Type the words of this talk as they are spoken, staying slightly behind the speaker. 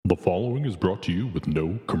The following is brought to you with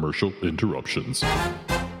no commercial interruptions.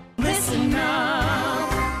 Listen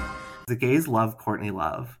up. The gays love Courtney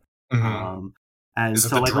Love. Mm-hmm. And is it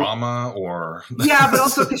so the like drama or yeah, but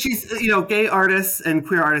also because she's, gay artists and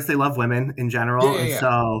queer artists, they love women in general. Yeah.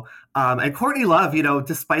 So and Courtney Love,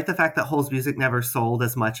 despite the fact that Hole's music never sold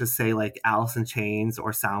as much as say like Alice in Chains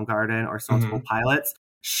or Soundgarden or Stone Temple Pilots,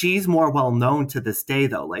 she's more well known to this day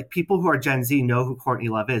though. Like people who are Gen Z know who Courtney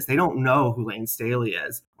Love is. They don't know who Lane Staley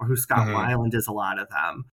is or who Scott Weiland is, a lot of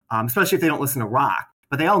them. Especially if they don't listen to rock.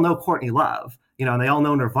 But they all know Courtney Love, and they all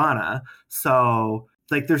know Nirvana. So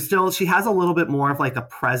like she has a little bit more of like a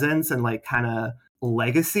presence and like kind of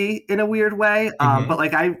legacy in a weird way. But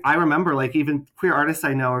like I remember like even queer artists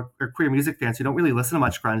I know or queer music fans who don't really listen to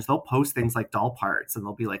much grunge, they'll post things like Doll Parts and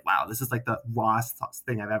they'll be like, wow, this is like the rawest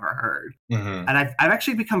thing I've ever heard. And I've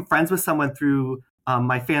actually become friends with someone through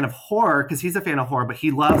my fan of horror, because he's a fan of horror, but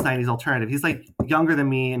he loves 90s alternative. He's like younger than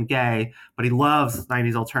me and gay, but he loves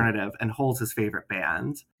 90s alternative and Hole's his favorite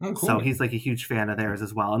band. Oh, cool. So he's like a huge fan of theirs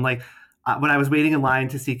as well. And like when I was waiting in line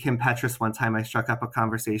to see Kim Petras one time, I struck up a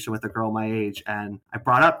conversation with a girl my age and I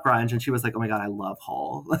brought up grunge and she was like, oh my God, I love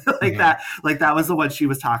Hole. that was the one she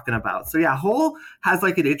was talking about. So yeah, Hole has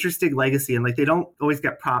like an interesting legacy and like they don't always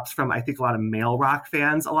get props from, I think, a lot of male rock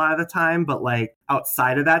fans a lot of the time, but like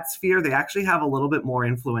outside of that sphere, they actually have a little bit more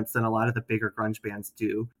influence than a lot of the bigger grunge bands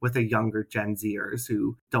do with the younger Gen Zers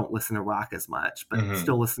who don't listen to rock as much, but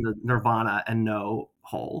still listen to Nirvana and know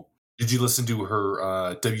Hole. Did you listen to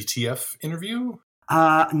her WTF interview?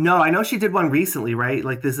 No, I know she did one recently, right?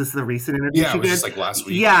 Like this is the recent interview. Yeah, it was just like last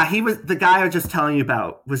week. Yeah, the guy I was just telling you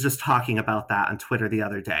about was just talking about that on Twitter the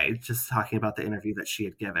other day, just talking about the interview that she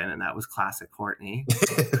had given, and that was classic Courtney.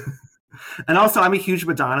 And also, I'm a huge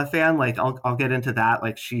Madonna fan. Like, I'll get into that.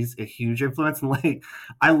 Like, she's a huge influence. And, like,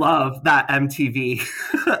 I love that MTV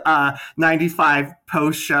 95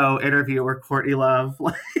 post-show interview where Courtney Love,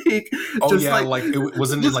 like... it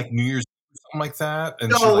wasn't in, like, New Year's something like that?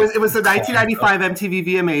 And no, it was the 1995 MTV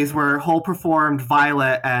VMAs where Hole performed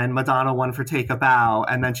Violet and Madonna won for Take a Bow.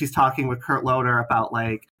 And then she's talking with Kurt Loder about,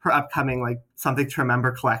 like, her upcoming, like, Something to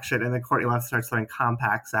Remember collection. And then Courtney Love starts throwing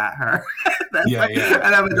compacts at her. And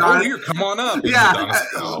then Madonna, here, come on up. Yeah.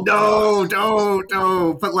 Like,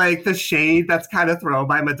 no. But, like, the shade that's kind of thrown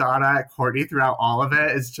by Madonna at Courtney throughout all of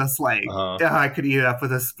it is just like, I could eat it up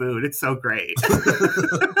with a spoon. It's so great.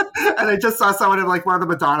 And I just saw someone in like one of the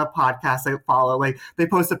Madonna podcasts I follow, like they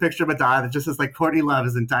post a picture of Madonna that just says like Courtney Love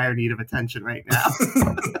is in dire need of attention right now.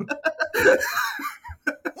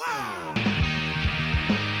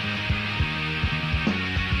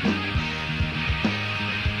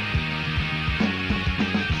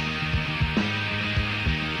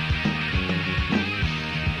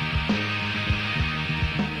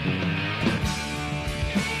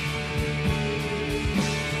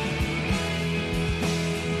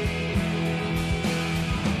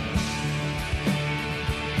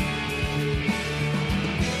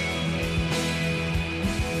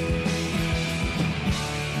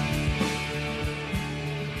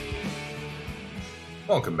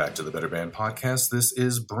 Welcome back to the Better Band Podcast. This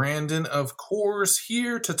is Brandon, of course,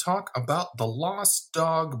 here to talk about The Lost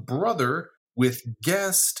Dog Brother with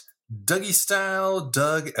guest Dougie Style,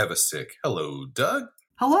 Doug Evasick. Hello, Doug.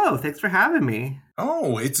 Hello, thanks for having me.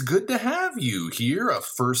 Oh, it's good to have you here, a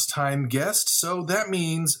first-time guest. So that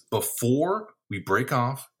means before we break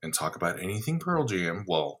off and talk about anything Pearl Jam,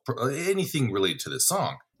 well, anything related to this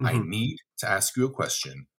song, I need to ask you a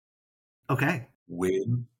question. Okay.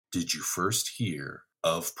 When did you first hear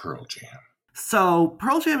of Pearl Jam? So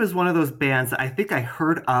Pearl Jam is one of those bands that I think I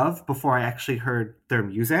heard of before I actually heard their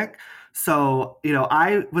music. So,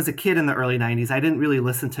 I was a kid in the early 90s. I didn't really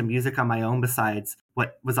listen to music on my own besides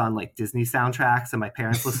what was on like Disney soundtracks and my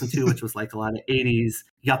parents listened to, which was like a lot of 80s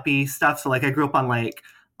yuppie stuff. So like I grew up on like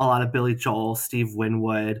a lot of Billy Joel, Steve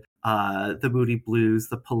Winwood, the Moody Blues,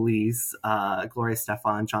 the Police, Gloria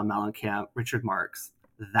Estefan, John Mellencamp, Richard Marx,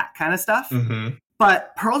 that kind of stuff.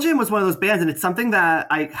 But Pearl Jam was one of those bands, and it's something that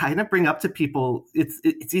I kind of bring up to people.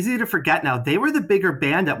 It's easy to forget now. They were the bigger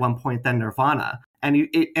band at one point than Nirvana, and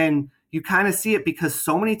you kind of see it because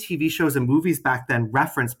so many TV shows and movies back then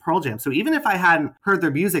referenced Pearl Jam. So even if I hadn't heard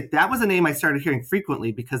their music, that was a name I started hearing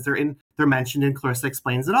frequently because they're mentioned in Clarissa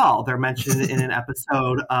Explains It All. They're mentioned in an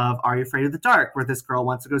episode of Are You Afraid of the Dark, where this girl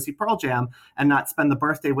wants to go see Pearl Jam and not spend the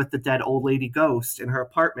birthday with the dead old lady ghost in her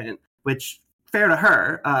apartment, which fair to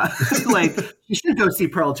her. Like, you should go see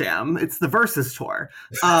Pearl Jam. It's the Versus tour.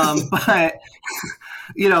 But,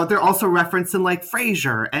 you know, they're also referencing like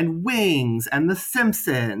Frasier and Wings and The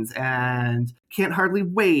Simpsons and Can't Hardly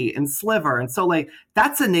Wait and Sliver. And so, like,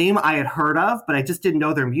 that's a name I had heard of, but I just didn't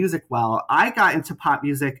know their music well. I got into pop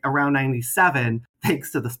music around 97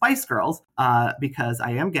 thanks to the Spice Girls, because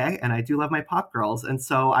I am gay and I do love my pop girls. And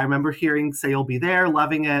so I remember hearing Say You'll Be There,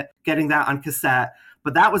 loving it, getting that on cassette.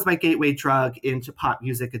 But that was my gateway drug into pop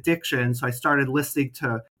music addiction. So I started listening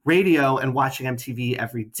to radio and watching MTV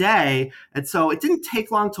every day. And so it didn't take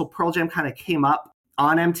long till Pearl Jam kind of came up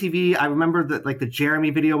on MTV. I remember that like the Jeremy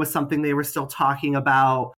video was something they were still talking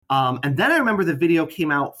about. And then I remember the video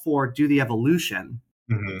came out for Do the Evolution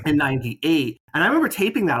in 98. And I remember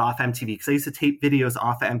taping that off MTV because I used to tape videos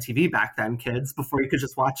off of MTV back then, kids, before you could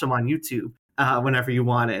just watch them on YouTube. Whenever you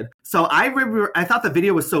wanted. So I remember, I thought the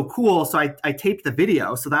video was so cool, so I taped the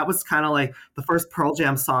video. So that was kind of like the first Pearl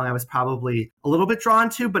Jam song I was probably a little bit drawn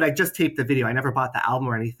to, but I just taped the video. I never bought the album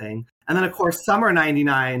or anything. And then, of course, summer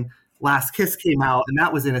 99, Last Kiss came out, and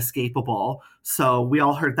that was inescapable. So we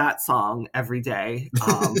all heard that song every day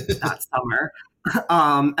that summer.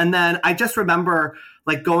 And then I just remember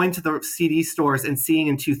like going to the CD stores and seeing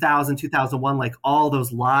in 2000, 2001, like all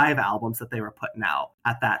those live albums that they were putting out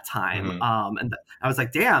at that time. And I was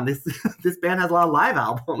like, damn, this band has a lot of live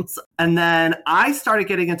albums. And then I started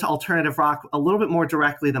getting into alternative rock a little bit more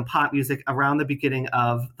directly than pop music around the beginning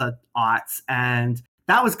of the aughts. And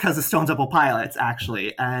that was because of Stone Temple Pilots,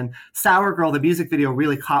 actually. And Sour Girl, the music video,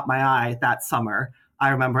 really caught my eye that summer, I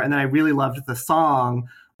remember. And then I really loved the song.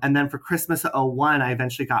 And then for Christmas of 01, I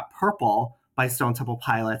eventually got Purple by Stone Temple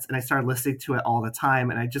Pilots, and I started listening to it all the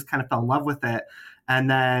time, and I just kind of fell in love with it. And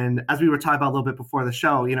then, as we were talking about a little bit before the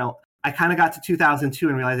show, you know, I kind of got to 2002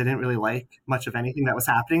 and realized I didn't really like much of anything that was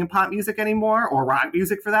happening in pop music anymore, or rock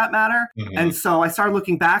music for that matter. And so I started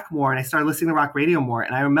looking back more, and I started listening to rock radio more.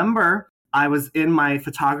 And I remember I was in my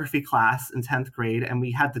photography class in 10th grade, and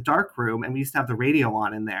we had the dark room, and we used to have the radio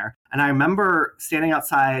on in there. And I remember standing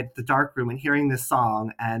outside the dark room and hearing this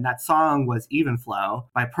song, and that song was Even Flow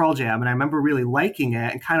by Pearl Jam. And I remember really liking it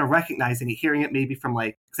and kind of recognizing it, hearing it maybe from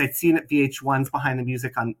like, because I'd seen it VH1's Behind the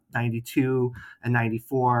Music on 92 and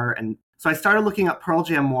 94. And so I started looking up Pearl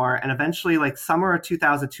Jam more, and eventually like summer of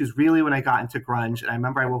 2002 is really when I got into grunge. And I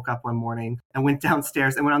remember I woke up one morning and went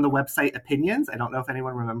downstairs and went on the website Opinions. I don't know if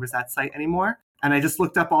anyone remembers that site anymore. And I just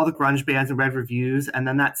looked up all the grunge bands and read reviews. And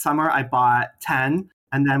then that summer I bought 10.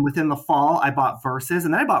 And then within the fall, I bought Versus.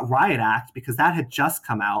 And then I bought Riot Act because that had just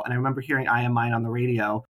come out. And I remember hearing I Am Mine on the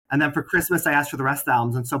radio. And then for Christmas, I asked for the rest of the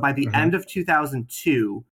albums. And so by the end of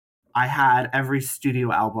 2002, I had every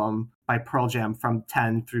studio album by Pearl Jam from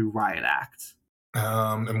 10 through Riot Act.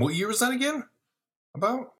 And what year was that again?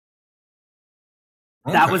 About?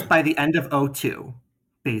 Okay. That was by the end of 02,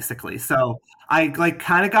 basically. So I like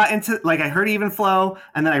kind of got into, like I heard Even Flow,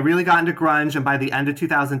 and then I really got into grunge. And by the end of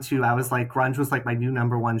 2002, I was like, grunge was like my new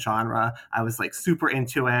number one genre. I was like super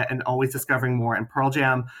into it and always discovering more. And Pearl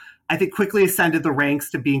Jam, I think, quickly ascended the ranks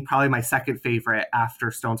to being probably my second favorite after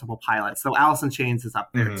Stone Temple Pilots. So Alice in Chains is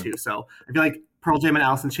up there too. So I feel like Pearl Jam and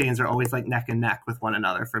Alice in Chains are always like neck and neck with one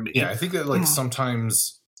another for me. Yeah, I think that like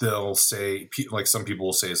sometimes they'll say, like some people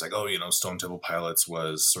will say it's like, oh, you know, Stone Temple Pilots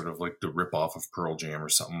was sort of like the ripoff of Pearl Jam or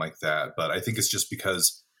something like that. But I think it's just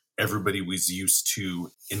because everybody was used to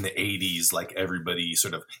in the 80s, like everybody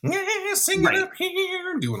sort of singing up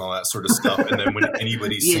here, doing all that sort of stuff. And then when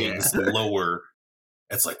anybody sings lower,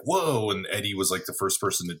 it's like, whoa. And Eddie was like the first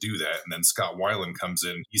person to do that. And then Scott Weiland comes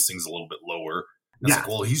in, he sings a little bit lower. And it's like,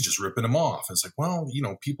 well, he's just ripping him off. And it's like, well, you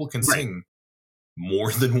know, people can sing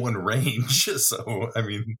more than one range. So, I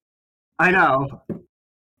mean. I know.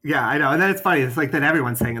 Yeah, I know. And then it's funny. It's like that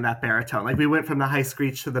everyone's singing that baritone. Like we went from the high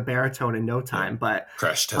screech to the baritone in no time. But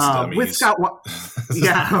Crash Test Dummies. With Scott,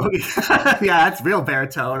 yeah, that's real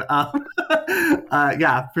baritone.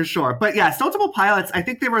 Yeah, for sure. But yeah, Stone Temple Pilots, I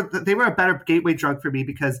think they were a better gateway drug for me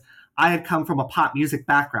because I had come from a pop music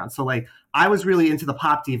background. So like I was really into the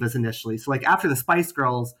pop divas initially. So like after the Spice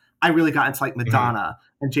Girls, I really got into like Madonna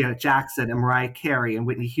and Janet Jackson and Mariah Carey and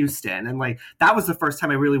Whitney Houston. And like, that was the first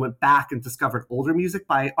time I really went back and discovered older music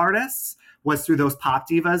by artists, was through those pop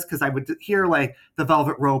divas. Cause I would hear like the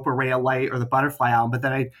Velvet Rope or Ray of Light or the Butterfly album, but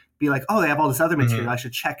then I'd be like, oh, they have all this other material. I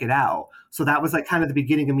should check it out. So that was like kind of the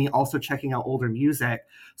beginning of me also checking out older music.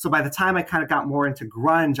 So by the time I kind of got more into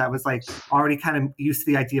grunge, I was like already kind of used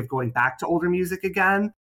to the idea of going back to older music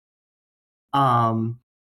again.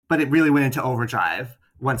 But it really went into overdrive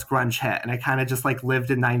once grunge hit. And I kind of just like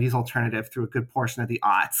lived in 90s alternative through a good portion of the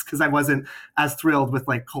aughts because I wasn't as thrilled with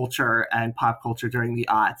like culture and pop culture during the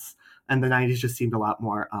aughts. And the 90s just seemed a lot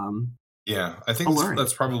more Yeah, I think Alluring.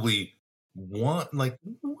 that's probably one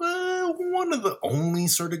of the only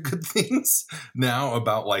sort of good things now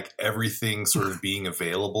about like everything sort of being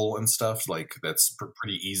available and stuff. Like that's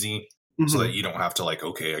pretty easy, so that you don't have to like,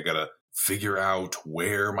 okay, I gotta figure out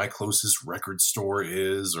where my closest record store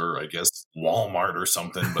is, or I guess Walmart or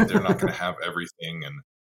something. But they're not going to have everything, and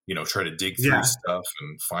try to dig through Yeah. stuff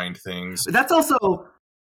and find things. That's also,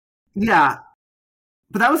 yeah.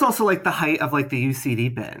 But that was also like the height of like the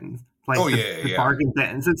UCD bins, like the bargain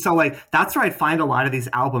bins. And so like that's where I'd find a lot of these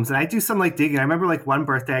albums. And I do some like digging. I remember like one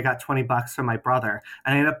birthday I got $20 from my brother,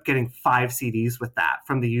 and I ended up getting 5 CDs with that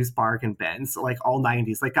from the used bargain bins, so, like all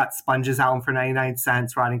 90s. Like got Sponge's album for 99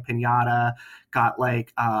 cents, Rotting Pinata, got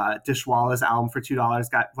like Dishwalla's album for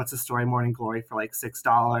 $2, got What's the Story, Morning Glory for like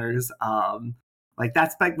 $6. Like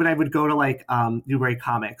that's like when I would go to like Newbury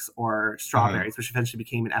Comics or Strawberries, which eventually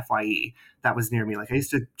became an FYE that was near me. Like I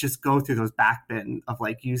used to just go through those back bin of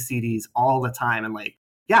like used CDs all the time. And like,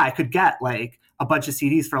 yeah, I could get like a bunch of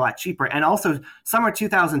CDs for a lot cheaper. And also summer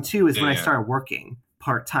 2002 is when I started working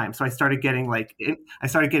part-time. So I started getting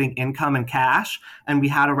income and cash, and we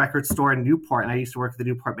had a record store in Newport, and I used to work at the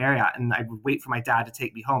Newport Marriott, and I would wait for my dad to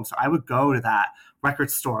take me home. So I would go to that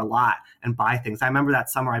record store a lot and buy things. I remember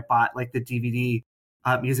that summer I bought like the DVD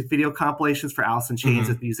music video compilations for Alice in Chains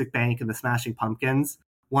with Music Bank and the Smashing Pumpkins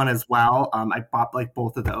one as well. I bought like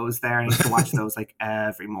both of those there, and I used to watch those like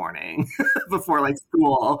every morning before like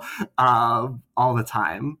school, all the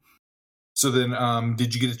time. So then,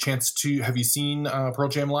 did you get a chance to, have you seen Pearl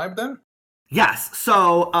Jam live then? Yes.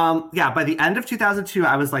 So, by the end of 2002,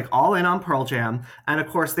 I was like all in on Pearl Jam. And of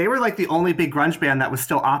course, they were like the only big grunge band that was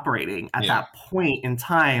still operating at that point in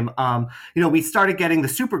time. We started getting the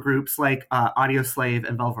super groups like Audio Slave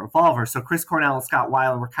and Velvet Revolver. So Chris Cornell and Scott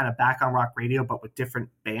Weiland were kind of back on rock radio, but with different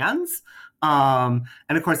bands. And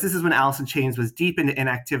of course, this is when Alice in Chains was deep into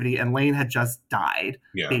inactivity, and Lane had just died,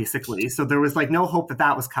 basically. So there was like no hope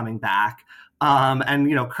that was coming back.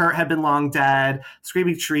 Kurt had been long dead.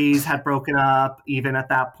 Screaming Trees had broken up even at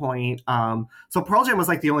that point. So Pearl Jam was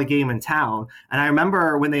like the only game in town. And I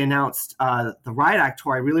remember when they announced the Riot Act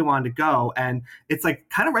tour, I really wanted to go. And it's like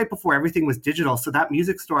kind of right before everything was digital. So that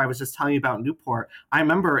music store I was just telling you about in Newport, I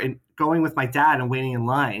remember going with my dad and waiting in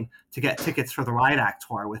line to get tickets for the Riot Act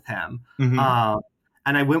tour with him.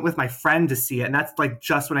 And I went with my friend to see it. And that's like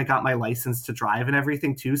just when I got my license to drive and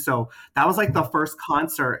everything too. So that was like the first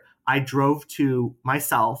concert I drove to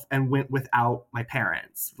myself and went without my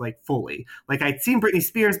parents, like fully. Like I'd seen Britney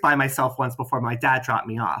Spears by myself once before my dad dropped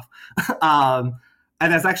me off. And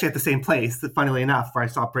that's actually at the same place, funnily enough, where I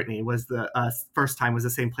saw Britney was the first time was the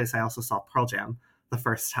same place I also saw Pearl Jam the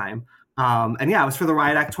first time. It was for the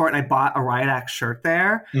Riot Act tour, and I bought a Riot Act shirt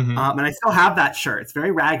there. And I still have that shirt. It's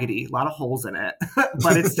very raggedy, a lot of holes in it,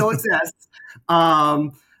 but it still exists.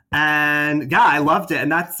 I loved it.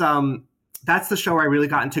 And that's the show where I really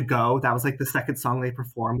gotten to go. That was like the second song they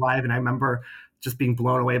performed live, and I remember just being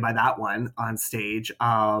blown away by that one on stage.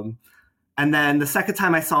 And then the second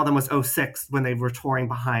time I saw them was 2006 when they were touring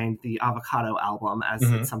behind the Avocado album, as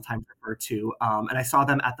it's sometimes referred to. And I saw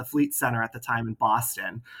them at the Fleet Center at the time in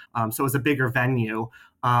Boston. So it was a bigger venue.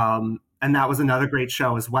 And that was another great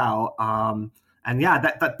show as well.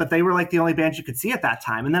 But they were like the only band you could see at that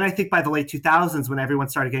time. And then I think by the late 2000s, when everyone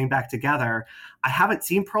started getting back together, I haven't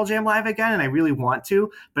seen Pearl Jam live again, and I really want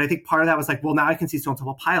to. But I think part of that was like, well, now I can see Stone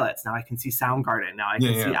Temple Pilots. Now I can see Soundgarden. Now I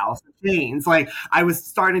can see Alice in Chains. Like I was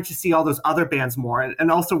starting to see all those other bands more,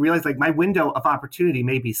 and also realize like my window of opportunity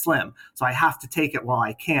may be slim. So I have to take it while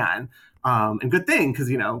I can. And good thing,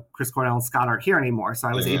 because, Chris Cornell and Scott aren't here anymore. So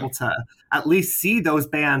I was able to at least see those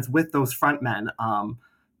bands with those frontmen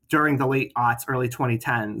during the late aughts, early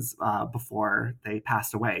 2010s, before they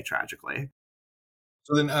passed away tragically.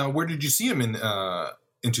 So then, where did you see them in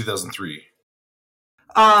 2003?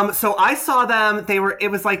 So I saw them. It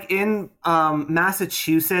was like in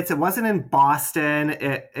Massachusetts. It wasn't in Boston.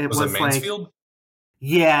 It was it Mansfield? Like,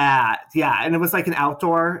 yeah, and it was like an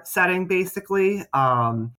outdoor setting basically.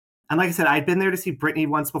 And like I said, I'd been there to see Britney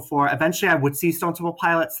once before. Eventually, I would see Stone Temple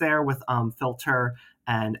Pilots there with Filter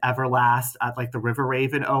and Everlast at like the River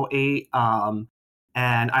Rave in 2008.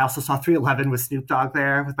 And I also saw 311 with Snoop Dogg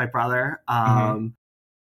there with my brother.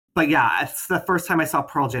 But yeah, it's the first time I saw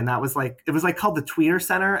Pearl Jam. It was like called the Tweeter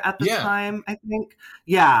Center at the time, I think.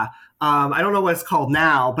 Yeah. I don't know what it's called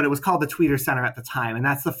now, but it was called the Tweeter Center at the time. And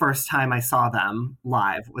that's the first time I saw them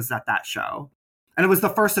live, was at that show. And it was the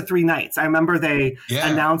first of 3 nights. I remember they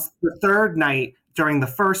announced the third night during the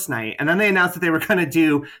first night, and then they announced that they were going to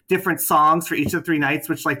do different songs for each of the 3 nights,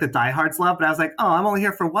 which like the diehards love. But I was like, oh, I'm only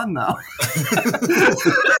here for one though.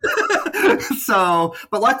 So,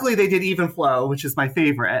 but luckily they did Even Flow, which is my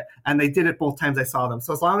favorite, and they did it both times I saw them.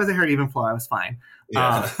 So as long as I heard Even Flow, I was fine.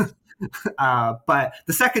 Yeah. But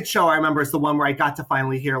the second show I remember is the one where I got to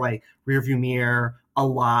finally hear like Rearview Mirror,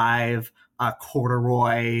 Alive,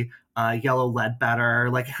 Corduroy, Yellow Ledbetter,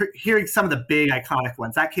 like hearing some of the big iconic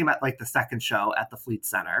ones. That came at like the second show at the Fleet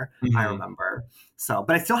Center, I remember. So,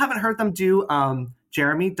 but I still haven't heard them do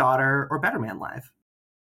Jeremy, Daughter, or Better Man live.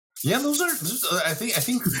 Yeah, those are. I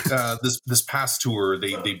think this past tour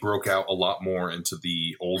they broke out a lot more into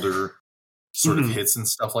the older sort of hits and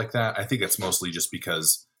stuff like that. I think that's mostly just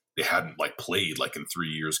because they hadn't like played like in 3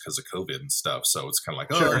 years because of COVID and stuff. So it's kind of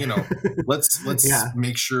like, Sure. oh, you know, let's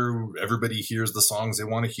make sure everybody hears the songs they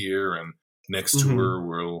want to hear. And next tour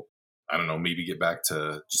we'll, I don't know, maybe get back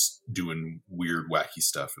to just doing weird, wacky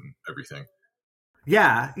stuff and everything.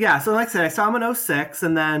 Yeah. So like I said, I saw them in 06,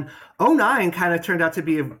 and then 09 kind of turned out to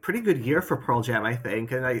be a pretty good year for Pearl Jam, I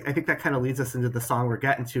think. And I think that kind of leads us into the song we're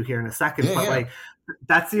getting to here in a second. Yeah, but like,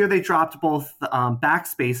 that's the year they dropped both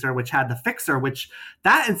Backspacer, which had the Fixer, which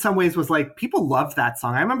that in some ways was like, people loved that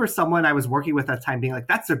song. I remember someone I was working with at that time being like,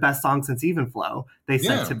 that's their best song since Even Flow, they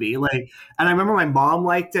said to me. Like, and I remember my mom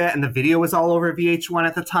liked it, and the video was all over VH1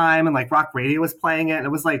 at the time, and like Rock Radio was playing it, and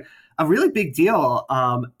it was like a really big deal.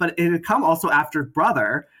 But it had come also after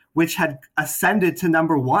Brother, which had ascended to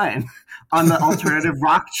 #1 on the alternative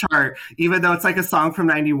rock chart, even though it's like a song from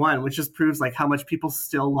 91, which just proves like how much people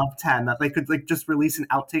still love 10, that they could like just release an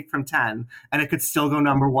outtake from 10 and it could still go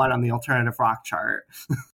 #1 on the alternative rock chart.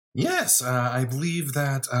 Yes, I believe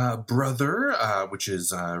that Brother, which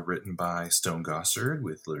is written by Stone Gossard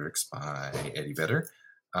with lyrics by Eddie Vedder,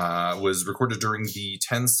 was recorded during the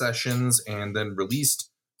 10 sessions and then released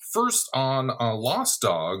first on Lost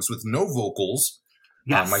Dogs with no vocals.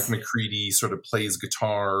 Yes. Mike McCready sort of plays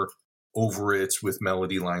guitar over it with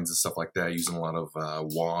melody lines and stuff like that, using a lot of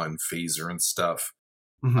wah and phaser and stuff.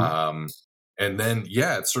 And then,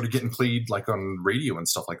 it's sort of getting played like on radio and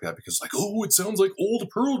stuff like that because like, oh, it sounds like old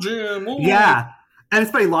Pearl Jam. Oh. Yeah. And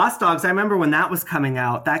it's funny, Lost Dogs, I remember when that was coming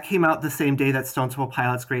out, that came out the same day that Stone Temple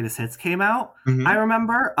Pilots' Greatest Hits came out, I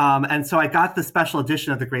remember. And so I got the special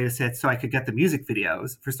edition of the Greatest Hits so I could get the music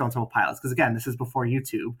videos for Stone Temple Pilots, because again, this is before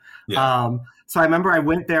YouTube. Yeah. So I remember I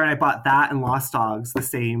went there and I bought that and Lost Dogs the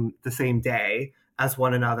same day as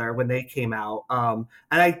one another when they came out. And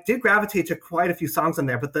I did gravitate to quite a few songs on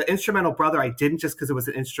there, but the instrumental Brother I didn't, just because it was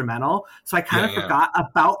an instrumental. So I kind of forgot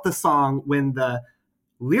about the song when the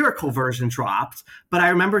lyrical version dropped, but I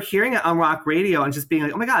remember hearing it on rock radio and just being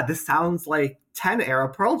like, oh my God, this sounds like 10 era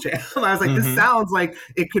Pearl Jam. I was like, this sounds like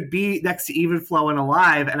it could be next to Even Flow and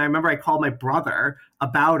Alive. And I remember I called my brother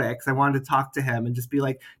about it because I wanted to talk to him and just be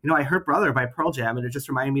like, you know, I heard Brother by Pearl Jam and it just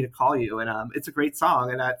reminded me to call you. And it's a great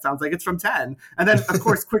song and it sounds like it's from 10. And then of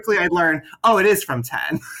course, quickly I learned, oh, it is from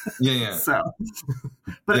 10. So,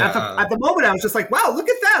 but at the moment I was just like, wow, look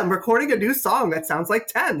at them recording a new song that sounds like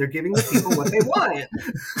 10. They're giving the people what they want.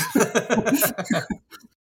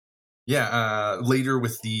 Later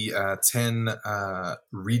with the 10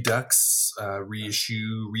 Redux,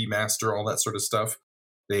 reissue, remaster, all that sort of stuff,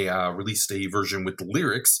 they released a version with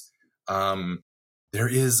lyrics. There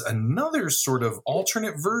is another sort of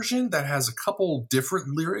alternate version that has a couple different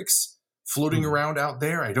lyrics floating around out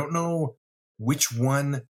there. I don't know which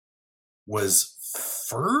one was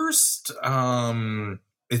first.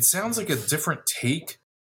 It sounds like a different take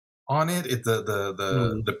on it.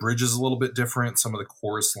 The bridge is a little bit different. Some of the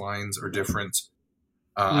chorus lines are different.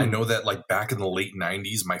 I know that like back in the late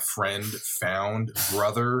 90s, my friend found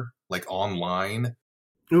Brother like online.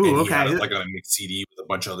 Ooh, and he had it like on a mixed CD with a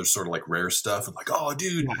bunch of other sort of like rare stuff. And like, oh,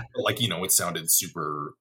 dude, like, you know, it sounded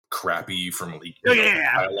super crappy from like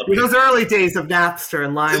those early days of Napster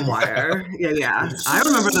and LimeWire. I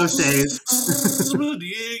remember those days.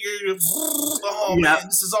 Oh man,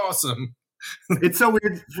 this is awesome. It's so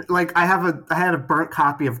weird. Like I had a burnt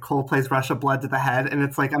copy of Coldplay's Rush of Blood to the Head, and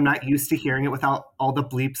it's like I'm not used to hearing it without all the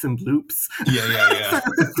bleeps and bloops.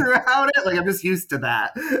 Throughout it. Like I'm just used to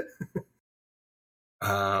that.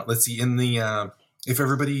 Let's see. In the if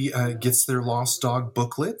everybody gets their Lost Dog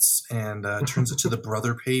booklets and turns it to the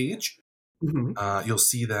Brother page, you'll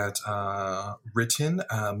see that written.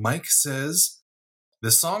 Mike says, the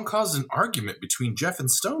song caused an argument between Jeff and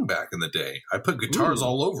Stone back in the day. I put guitars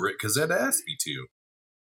all over it because Ed asked me to.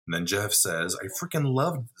 And then Jeff says, I freaking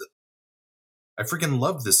loved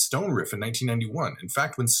this Stone riff in 1991. In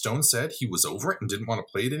fact, when Stone said he was over it and didn't want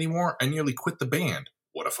to play it anymore, I nearly quit the band.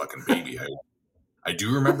 What a fucking baby I was. I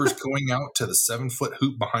do remember going out to the 7-foot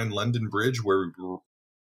hoop behind London Bridge where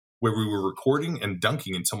we were recording and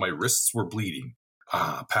dunking until my wrists were bleeding.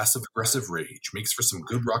 Ah, passive aggressive rage makes for some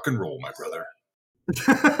good rock and roll, my brother.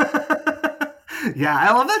 Yeah,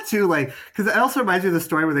 I love that too. Like, because it also reminds me of the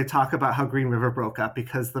story where they talk about how Green River broke up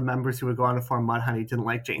because the members who would go on to form Mudhoney didn't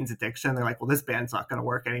like Jane's Addiction. They're like, well, this band's not going to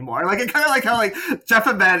work anymore. Like, it kind of like how like Jeff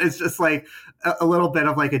Ament is just like a little bit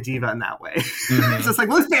of like a diva in that way. Mm-hmm. It's just like,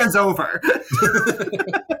 well, this band's over.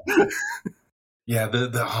 Yeah,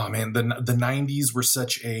 the 90s were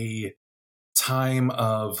such a time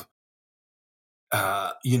of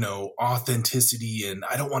authenticity, and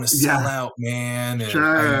I don't want to sell out, man. And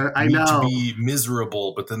sure, I need know. to be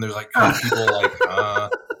miserable, but then there's like people like,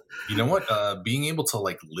 you know what? Being able to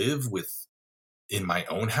like live in my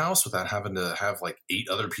own house without having to have like 8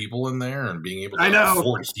 other people in there, and being able to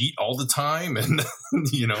afford heat all the time, and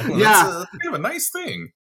that's kind of a nice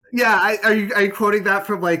thing. Yeah, are you quoting that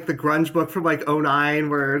from like the grunge book from like 2009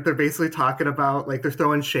 where they're basically talking about like they're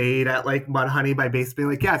throwing shade at like Mudhoney by basically being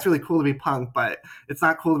like, yeah, it's really cool to be punk, but it's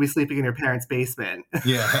not cool to be sleeping in your parents' basement.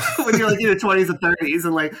 Yeah. When you're like in your 20s and 30s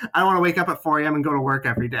and like I don't want to wake up at 4 a.m. and go to work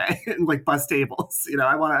every day and like bust tables.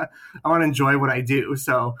 I want to enjoy what I do.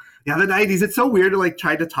 So yeah, the 90s, it's so weird to like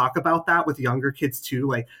try to talk about that with younger kids too,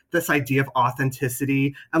 like this idea of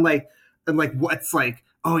authenticity and what's like,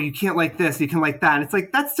 oh, you can't like this, you can like that. And it's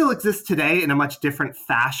like, that still exists today in a much different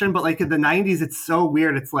fashion. But like in the 90s, it's so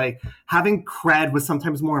weird. It's like having cred was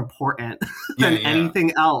sometimes more important than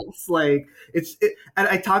anything else. Like and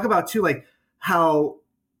I talk about too, like how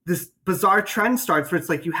this bizarre trend starts where it's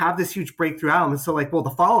like you have this huge breakthrough album. So like, well,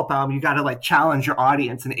 the follow-up album, you got to like challenge your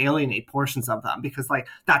audience and alienate portions of them because like,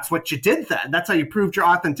 that's what you did then. That's how you proved your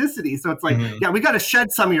authenticity. So it's like, yeah, we got to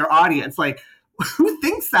shed some of your audience. Like, who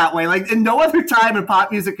thinks that way? Like in no other time in pop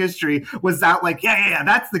music history was that like, yeah,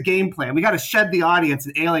 that's the game plan. We got to shed the audience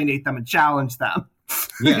and alienate them and challenge them.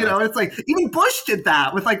 Yeah. It's like even Bush did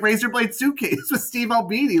that with like Razor Blade Suitcase with Steve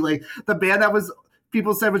Albini, like the band that was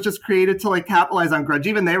people said was just created to like capitalize on grunge.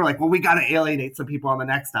 Even they were like, well, we got to alienate some people on the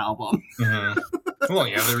next album. Mm-hmm. Well,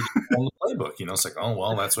 yeah, they were on the playbook. It's like, oh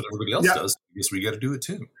well, that's what everybody else does. I guess we got to do it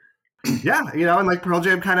too. Yeah, and like Pearl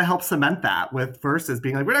Jam kind of helped cement that with Versus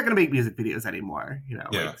being like, we're not going to make music videos anymore.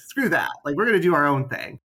 Like, screw that. Like, we're going to do our own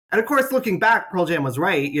thing. And of course, looking back, Pearl Jam was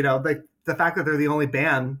right. Like the fact that they're the only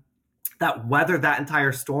band that weathered that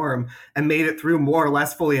entire storm and made it through more or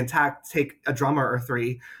less fully intact, take a drummer or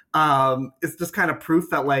 3, it's just kind of proof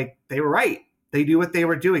that like they were right. They knew what they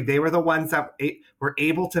were doing. They were the ones that were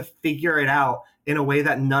able to figure it out in a way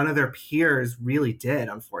that none of their peers really did,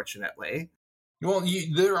 unfortunately. Well,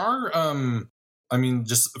 there are,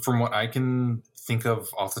 just from what I can think of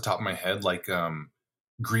off the top of my head, like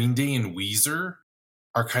Green Day and Weezer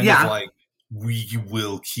are kind of like, we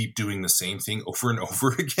will keep doing the same thing over and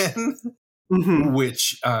over again,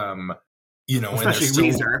 which, especially and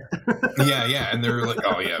Weezer. And they're like,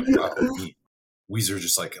 Weezer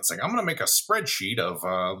just like, it's like, I'm going to make a spreadsheet of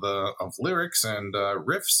lyrics and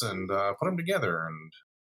riffs and put them together.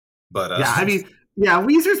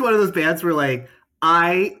 Weezer's one of those bands where like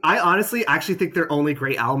I honestly actually think their only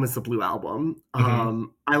great album is the Blue Album.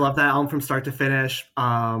 I love that album from start to finish.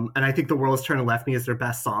 And I think The World Has Turned and Left Me is their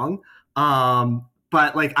best song.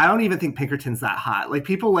 But like I don't even think Pinkerton's that hot. Like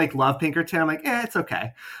people like love Pinkerton. I'm like, it's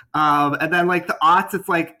okay. And then like the aughts, it's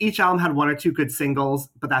like each album had 1 or 2 good singles,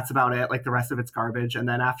 but that's about it. Like the rest of it's garbage. And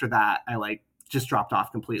then after that, I like just dropped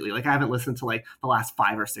off completely. Like I haven't listened to like the last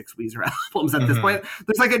 5 or 6 Weezer albums at this point.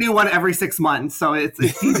 There's like a new one every 6 months. So it's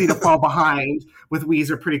easy to fall behind with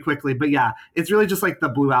Weezer pretty quickly. But yeah, it's really just like the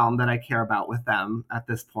Blue Album that I care about with them at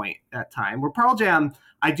this point at time. Where Pearl Jam,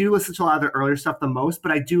 I do listen to a lot of their earlier stuff the most,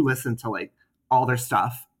 but I do listen to like all their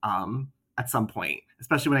stuff at some point,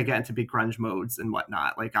 especially when I get into big grunge modes and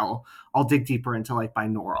whatnot. Like I'll dig deeper into like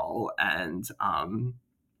Binaural and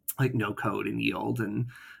like No Code and Yield. And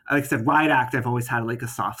like I said, Riot Act I've always had like a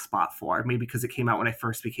soft spot for, maybe because it came out when I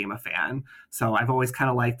first became a fan. So I've always kind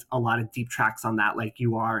of liked a lot of deep tracks on that, like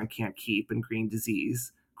You Are and Can't Keep and Green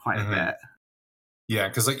Disease quite a bit. Yeah,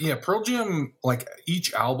 because Pearl Jam, like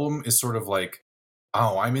each album is sort of like,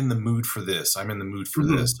 oh, I'm in the mood for this. I'm in the mood for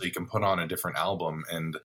this. So you can put on a different album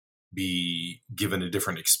and be given a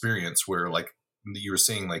different experience where like you were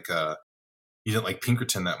saying, like you didn't like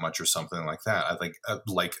Pinkerton that much or something like that. I think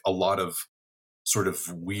like a lot of sort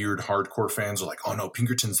of weird hardcore fans are like, oh no,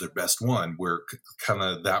 Pinkerton's their best one, where kind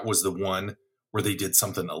of that was the one where they did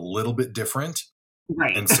something a little bit different.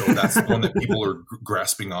 Right. And so that's the one that people are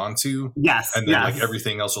grasping onto. Yes. And then like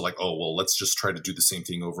everything else are like, oh, well, let's just try to do the same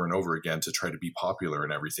thing over and over again to try to be popular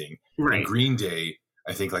and everything. Right. And Green Day,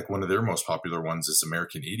 I think like one of their most popular ones is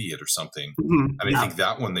American Idiot or something. Mm-hmm. And I think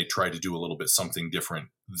that one they tried to do a little bit something different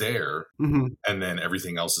there. Mm-hmm. And then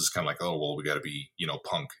everything else is kind of like, oh, well, we got to be,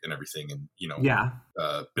 punk and everything. And,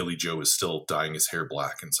 Billy Joe is still dyeing his hair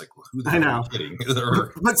black. And it's like, well, who the hell are you kidding?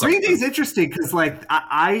 But Green Day's interesting because, like,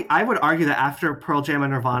 I would argue that after Pearl Jam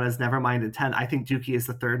and Nirvana's Nevermind and 10, I think Dookie is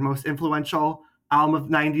the third most influential album of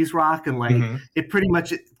 90s rock. And, like, it pretty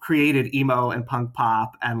much created emo and punk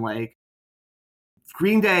pop. And, like,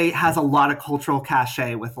 Green Day has a lot of cultural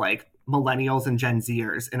cachet with, like, millennials and Gen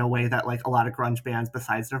Zers in a way that, like, a lot of grunge bands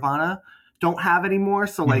besides Nirvana don't have anymore.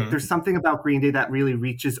 So, like, there's something about Green Day that really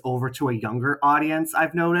reaches over to a younger audience,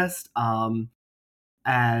 I've noticed.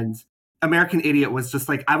 And American Idiot was just,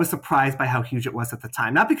 like, I was surprised by how huge it was at the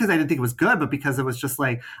time. Not because I didn't think it was good, but because it was just,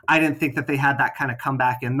 like, I didn't think that they had that kind of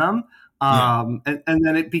comeback in them. And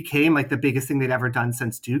then it became, like, the biggest thing they'd ever done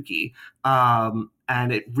since Dookie.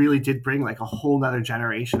 And it really did bring, like, a whole nother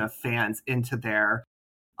generation of fans into their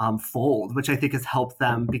fold, which I think has helped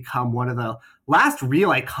them become one of the last real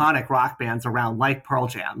iconic rock bands around, like Pearl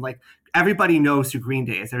Jam. Like, everybody knows who Green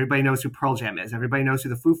Day is. Everybody knows who Pearl Jam is. Everybody knows who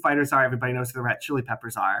the Foo Fighters are. Everybody knows who the Red Chili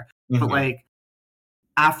Peppers are. But, like,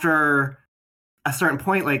 after a certain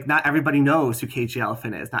point, like, not everybody knows who Cage the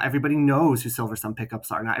Elephant is. Not everybody knows who Silver Sun Pickups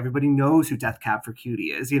are. Not everybody knows who Death Cab for Cutie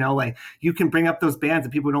is. Like, you can bring up those bands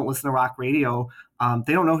and people who don't listen to rock radio,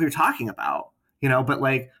 they don't know who you're talking about. But,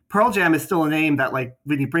 like, Pearl Jam is still a name that, like,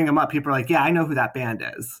 when you bring them up, people are like, yeah, I know who that band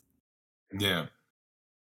is. Yeah.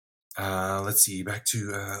 Let's see, back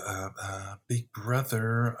to Big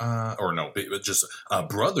Brother, just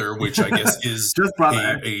Brother, which I guess is just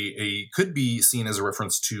Brother. A could be seen as a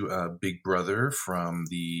reference to Big Brother from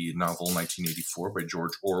the novel 1984 by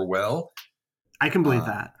George Orwell. I can believe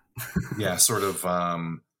that. Yeah, sort of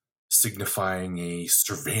signifying a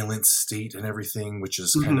surveillance state and everything, which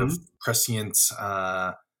is kind of prescient,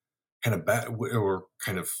 kind of bad or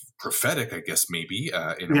kind of prophetic, I guess, maybe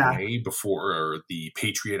in a way before the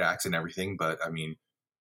Patriot Act and everything. But I mean,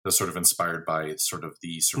 that's sort of inspired by sort of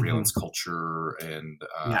the surveillance culture and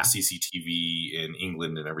CCTV in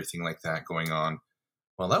England and everything like that going on.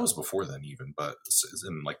 Well, that was before then even, but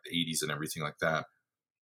in like the 80s and everything like that.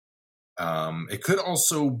 It could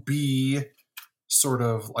also be sort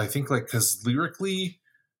of, I think, like, because lyrically,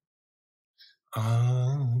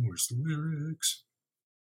 where's the lyrics?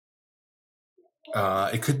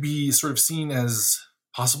 It could be sort of seen as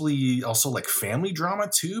possibly also like family drama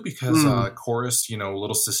too, because chorus,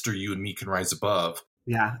 little sister, you and me can rise above.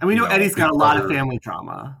 Yeah, and we know Eddie's got a lot of family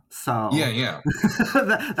drama, so yeah.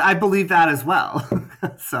 I believe that as well.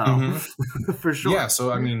 So for sure. Yeah,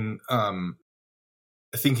 so I mean,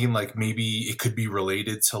 thinking like maybe it could be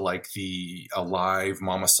related to like the Alive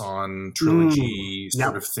Mama San trilogy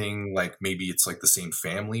sort of thing. Like maybe it's like the same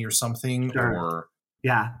family or something, or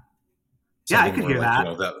I could hear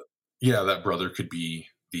like, that. That brother could be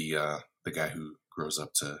the guy who grows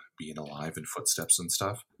up to being alive in Footsteps and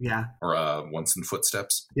stuff. Yeah. Or Once in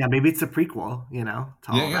Footsteps. Yeah, maybe it's a prequel,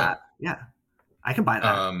 to all that. Yeah. I can buy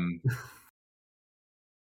that.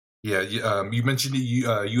 You mentioned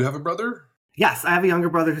you have a brother? Yes, I have a younger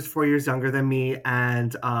brother who's 4 years younger than me,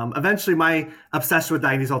 and eventually my obsession with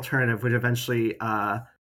 90s alternative would eventually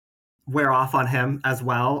wear off on him as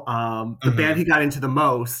well. The band he got into the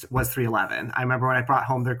most was 311. I remember when I brought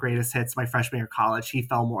home their greatest hits my freshman year of college, he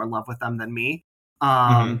fell more in love with them than me.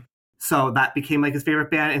 So that became like his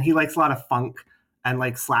favorite band, and he likes a lot of funk and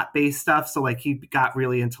like slap bass stuff. So like he got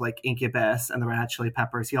really into like Incubus and the Red Hot Chili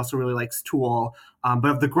Peppers. He also really likes Tool. But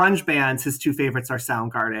of the grunge bands, his two favorites are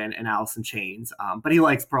Soundgarden and Alice in Chains. But he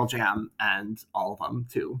likes Pearl Jam and all of them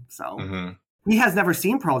too. So he has never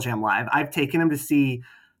seen Pearl Jam live. I've taken him to see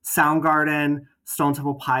Soundgarden, Stone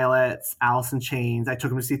Temple Pilots, Alice in Chains. I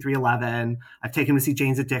took him to see 311. I've taken him to see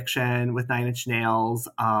Jane's Addiction with 9 Inch Nails.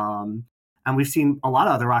 And we've seen a lot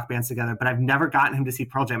of other rock bands together, but I've never gotten him to see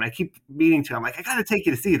Pearl Jam. And I keep meaning to him, like, I got to take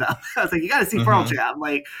you to see them. I was like, you got to see Pearl Jam.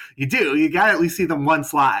 Like, you do. You got to at least see them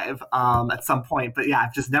once live at some point. But yeah,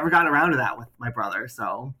 I've just never gotten around to that with my brother.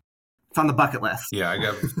 So it's on the bucket list. Yeah,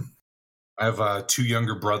 I have 2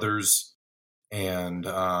 younger brothers, and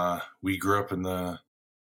we grew up in the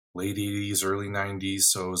late 80s, early 90s.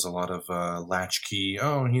 So it was a lot of latchkey.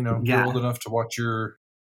 Oh, you're old enough to watch your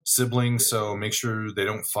siblings, so make sure they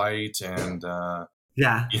don't fight, and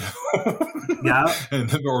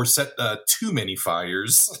and or set too many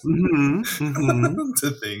fires to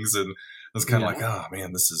things. And it's kind of like, oh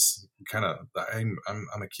man, this is kind of, I'm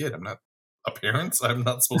a kid, I'm not a parent, I'm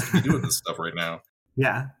not supposed to be doing this stuff right now.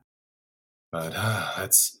 But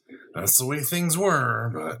that's the way things were.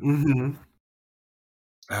 But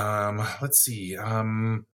let's see.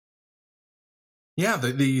 Yeah,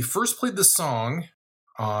 they first played the song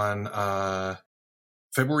on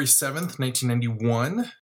February 7th,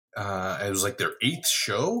 1991. It was like their 8th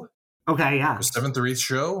show. Okay, yeah. Or 7th or 8th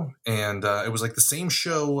show. And it was like the same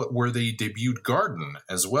show where they debuted Garden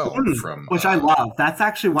as well. Which I love. That's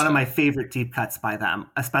actually one of my favorite deep cuts by them,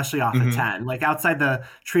 especially off of 10. Like outside the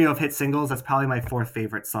trio of hit singles, that's probably my 4th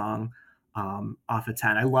favorite song off of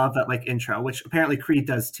 10. I love that like intro, which apparently Creed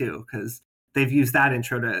does too, because they've used that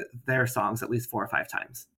intro to their songs at least 4 or 5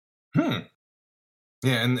 times.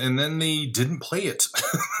 Yeah, and then they didn't play it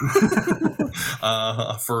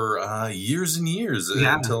for years and years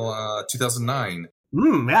until 2009.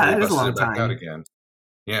 Yeah, that is a long time. Back out again.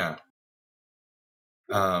 Yeah.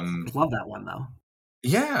 Love that one though.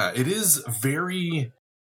 Yeah, it is very.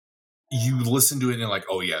 You listen to it and you're like,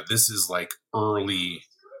 oh yeah, this is like early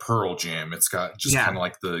Pearl Jam. It's got just kind of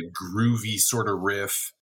like the groovy sort of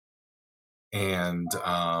riff, and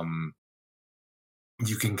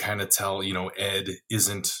you can kind of tell, Ed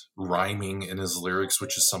isn't rhyming in his lyrics,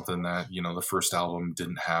 which is something that, the first album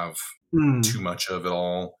didn't have too much of at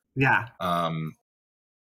all. Yeah. And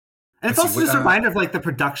it's also just a reminder of like the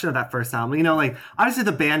production of that first album. Like obviously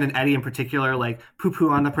the band and Eddie in particular, like poo-poo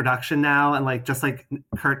on the production now, and like just like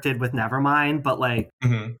Kurt did with Nevermind. But like,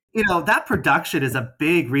 that production is a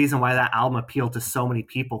big reason why that album appealed to so many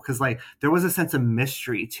people, because like there was a sense of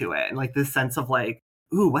mystery to it, and like this sense of like,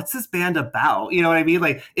 ooh, what's this band about? You know what I mean?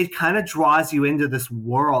 Like it kind of draws you into this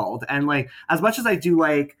world. And like as much as I do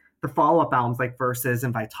like the follow-up albums like Versus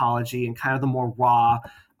and Vitology and kind of the more raw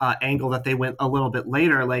angle that they went a little bit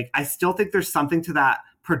later, like I still think there's something to that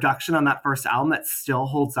production on that first album that still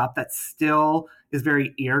holds up, that still is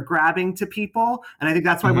very ear-grabbing to people. And I think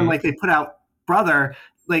that's why when like they put out Brother,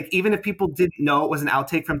 like even if people didn't know it was an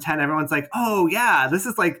outtake from 10, everyone's like, oh yeah, this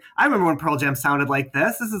is like, I remember when Pearl Jam sounded like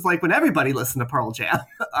this is like when everybody listened to Pearl Jam.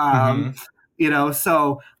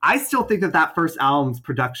 So I still think that first album's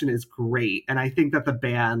production is great, and I think that the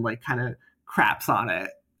band like kind of craps on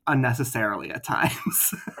it unnecessarily at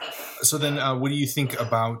times. So then what do you think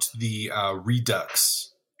about the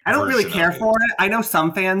Redux? I don't really care for it. I know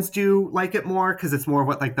some fans do like it more because it's more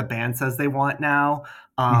what like the band says they want now.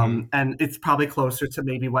 And it's probably closer to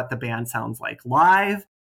maybe what the band sounds like live,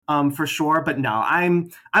 for sure. But no,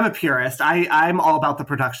 I'm a purist. I'm all about the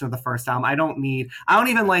production of the first album. I don't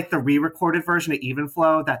even like the re-recorded version of Even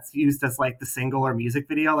Flow that's used as like the single or music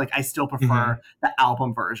video. Like I still prefer the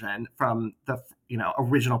album version from the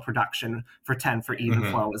original production for 10 for Even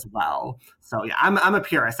Flow as well. So yeah, I'm a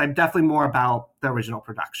purist. I'm definitely more about the original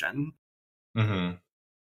production.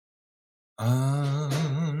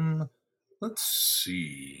 Let's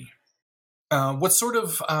see. What sort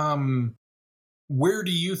of where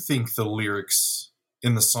do you think the lyrics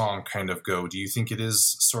in the song kind of go? Do you think it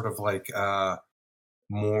is sort of like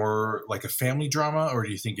more like a family drama, or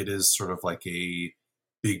do you think it is sort of like a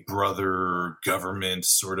Big Brother government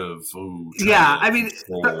sort of? I mean,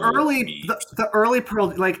 the early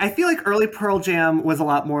Pearl, like I feel like early Pearl Jam was a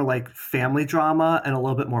lot more like family drama and a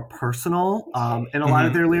little bit more personal in a lot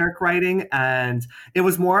of their lyric writing, and it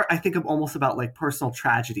was more, I think, of almost about like personal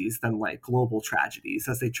tragedies than like global tragedies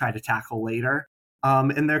as they try to tackle later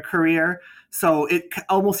in their career. So it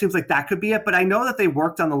almost seems like that could be it. But I know that they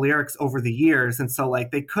worked on the lyrics over the years. And so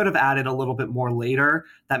like they could have added a little bit more later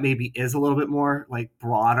that maybe is a little bit more like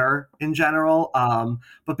broader in general.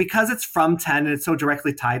 But because it's from 10 and it's so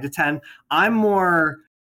directly tied to 10, I'm more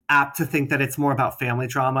apt to think that it's more about family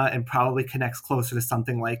drama and probably connects closer to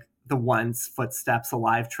something like the One's Footsteps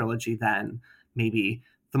Alive trilogy than maybe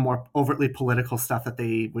the more overtly political stuff that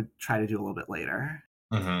they would try to do a little bit later.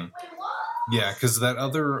 Yeah, because that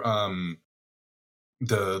other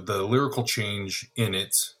the lyrical change in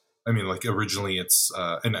it, I mean, like originally it's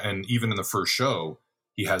and even in the first show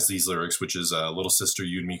he has these lyrics, which is little sister,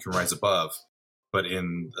 you and me can rise above, but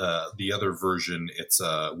in the other version it's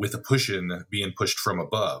with a pushin' being pushed from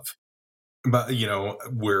above. But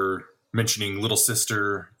we're mentioning little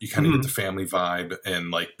sister, you kind of get the family vibe, and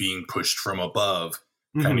like being pushed from above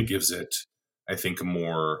kind of gives it, I think, a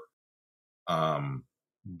more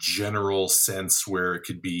general sense where it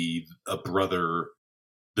could be a brother.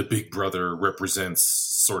 The big brother represents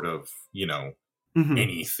sort of,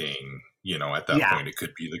 anything, at that point. It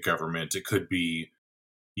could be the government. It could be,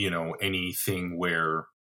 anything where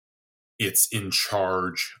it's in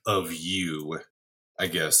charge of you, I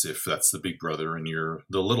guess, if that's the big brother and you're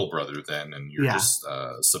the little brother then, and you're just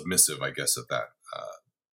submissive, I guess, at that,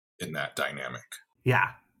 in that dynamic.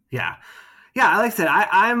 Yeah. Like I said,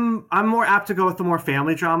 I'm more apt to go with the more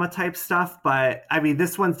family drama type stuff, but I mean,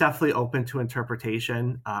 this one's definitely open to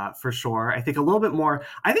interpretation, for sure. I think a little bit more.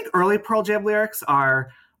 I think early Pearl Jam lyrics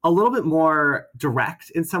are a little bit more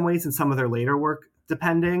direct in some ways in some of their later work,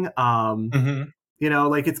 depending. You know,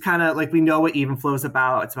 like it's kind of like we know what Even Flow's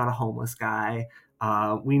about. It's about a homeless guy.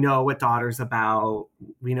 We know what Daughter's about.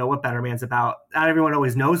 We know what Better Man's about. Not everyone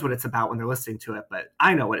always knows what it's about when they're listening to it, but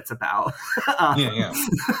I know what it's about.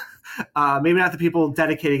 Maybe not the people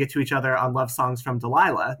dedicating it to each other on love songs from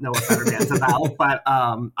Delilah know what Better Man's about, but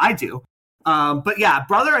I do. But yeah,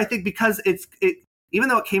 Brother, I think because it even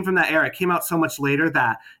though it came from that era, it came out so much later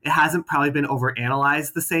that it hasn't probably been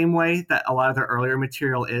overanalyzed the same way that a lot of their earlier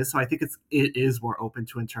material is. So I think it is more open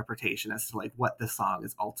to interpretation as to like what the song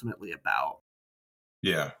is ultimately about.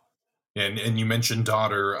 Yeah. And you mentioned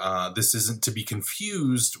Daughter. This isn't to be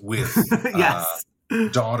confused with yes.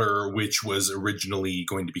 Daughter, which was originally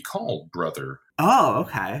going to be called Brother. Oh,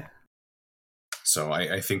 okay. So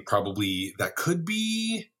I think probably that could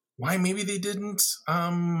be why maybe they didn't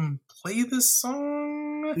play this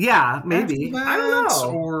song. Yeah, maybe. I don't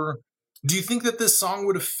know. Or do you think that this song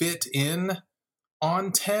would have fit in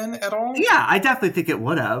on 10 at all? Yeah, I definitely think it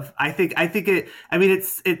would have. I think it. I mean,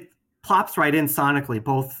 it plops right in sonically,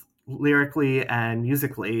 both lyrically and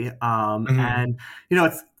musically. And you know,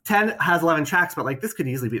 it's 10 has 11 tracks, but like this could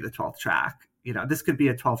easily be the 12th track. You know, this could be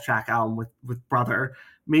a 12-track album with Brother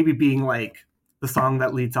maybe being like the song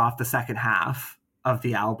that leads off the second half of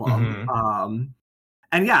the album.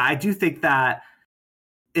 And yeah, I do think that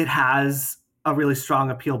it has a really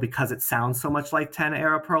strong appeal because it sounds so much like 10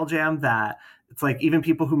 era Pearl Jam that it's like even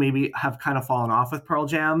people who maybe have kind of fallen off with Pearl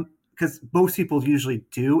Jam, because most people usually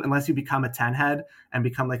do, unless you become a 10 head and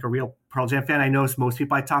become like a real Pearl Jam fan. I notice most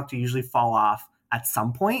people I talk to usually fall off at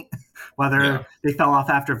some point, whether they fell off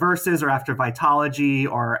after Versus or after Vitology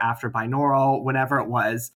or after Binaural, whenever it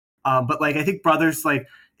was. But like, I think Brothers, like,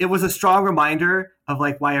 it was a strong reminder of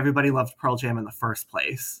like why everybody loved Pearl Jam in the first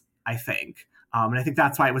place, I think. And I think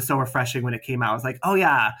that's why it was so refreshing when it came out. I was like, oh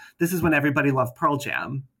yeah, this is when everybody loved Pearl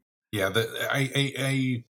Jam. Yeah,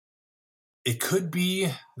 it could be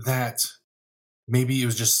that maybe it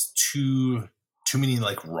was just too many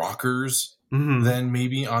like rockers. Then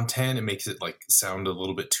maybe on 10 it makes it like sound a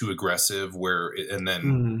little bit too aggressive and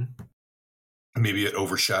then maybe it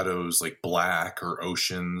overshadows like Black or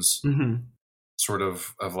Oceans, sort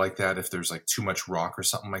of like that, if there's like too much rock or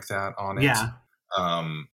something like that on it. Yeah.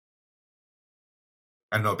 I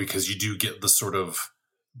don't know, because you do get the sort of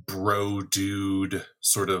bro dude,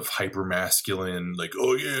 sort of hyper masculine, like,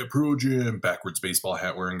 oh yeah, Pearl Jam, backwards baseball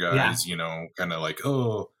hat wearing guys, you know, kind of like,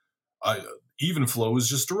 oh, Even Flow is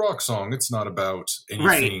just a rock song. It's not about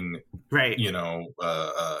anything, right. You know,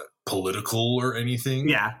 political or anything.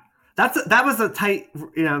 Yeah. That was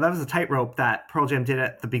a tightrope that Pearl Jam did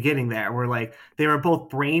at the beginning there, where like they were both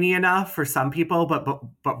brainy enough for some people,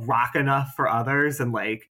 but rock enough for others, and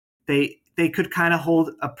like they could kind of hold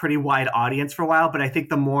a pretty wide audience for a while. But I think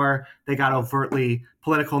the more they got overtly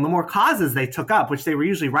political and the more causes they took up, which they were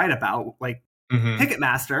usually right about, like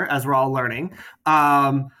Ticketmaster, as we're all learning,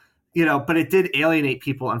 you know, but it did alienate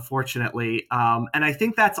people, unfortunately. And I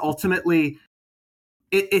think that's ultimately,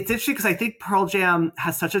 it's interesting because I think Pearl Jam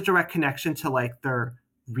has such a direct connection to like their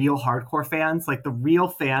real hardcore fans. Like the real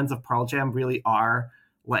fans of Pearl Jam really are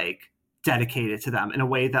like dedicated to them in a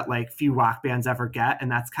way that like few rock bands ever get.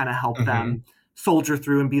 And that's kind of helped them soldier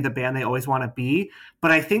through and be the band they always want to be.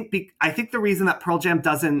 But I think the reason that Pearl Jam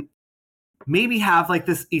doesn't maybe have like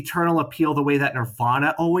this eternal appeal the way that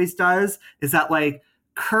Nirvana always does is that like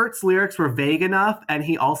Kurt's lyrics were vague enough, and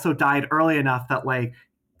he also died early enough that like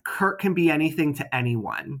Kurt can be anything to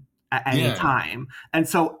anyone at any time. And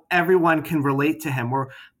so everyone can relate to him, where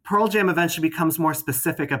Pearl Jam eventually becomes more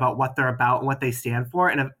specific about what they're about and what they stand for.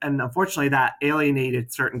 And unfortunately that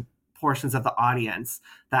alienated certain portions of the audience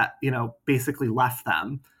that, you know, basically left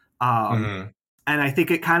them. And I think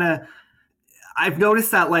it kind of, I've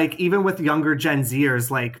noticed that like, even with younger Gen Zers,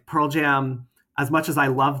 like Pearl Jam, as much as I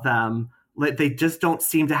love them, like they just don't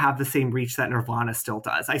seem to have the same reach that Nirvana still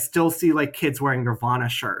does. I still see like kids wearing Nirvana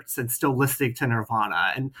shirts and still listening to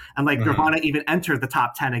Nirvana, and like Nirvana even entered the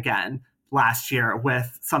top 10 again last year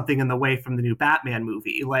with Something in the Way from the new Batman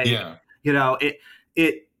movie. Like, you know,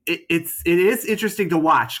 it is interesting to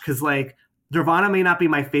watch because like Nirvana may not be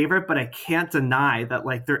my favorite, but I can't deny that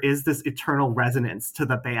like there is this eternal resonance to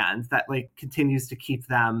the band that like continues to keep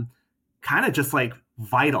them kind of just like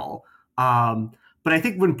vital. But I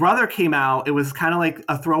think when Brother came out, it was kind of like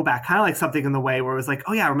a throwback, kind of like Something in the Way, where it was like,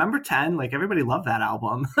 oh yeah, remember 10? Like everybody loved that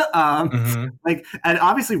album. Like, and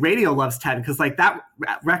obviously radio loves 10 because like that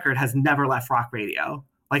record has never left rock radio.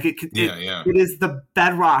 Like it is the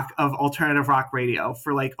bedrock of alternative rock radio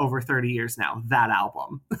for like over 30 years now, that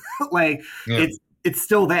album. Like it's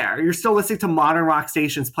still there. You're still listening to modern rock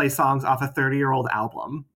stations play songs off a 30-year-old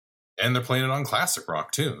album. And they're playing it on classic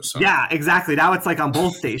rock too. So yeah, exactly. Now it's like on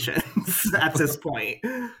both stations at this point.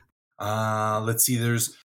 Let's see.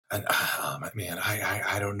 There's an man.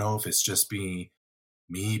 I don't know if it's just me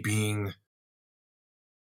being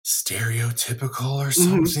stereotypical or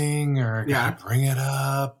something, or gotta bring it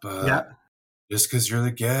up. Just because you're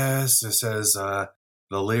the guest. It says the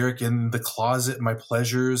lyric in the closet, my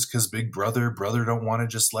pleasures, because big brother don't want to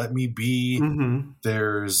just let me be.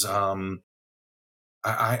 There's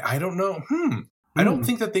I don't know. I don't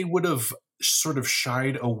think that they would have sort of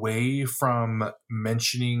shied away from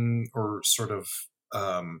mentioning or sort of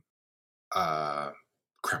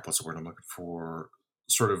what's the word I'm looking for?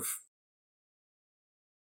 Sort of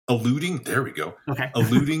alluding. There we go. Okay.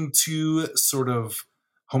 Alluding to sort of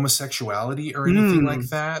homosexuality or anything like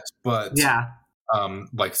that, but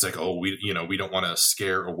like it's like, oh, we don't want to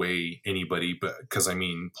scare away anybody, but because I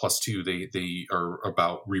mean, +2, they are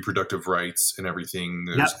about reproductive rights and everything.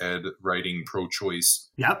 There's Ed writing pro-choice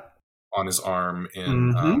on his arm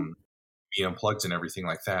and Be Unplugged and everything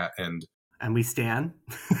like that, and we stand.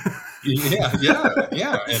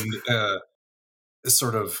 yeah, and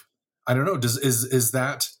sort of, I don't know. Is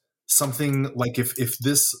that something like if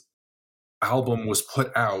this album was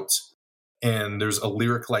put out and there's a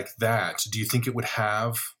lyric like that, do you think it would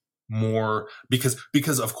have more? Because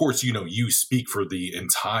of course, you speak for the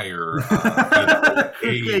entire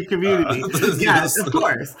gay community. Yes, of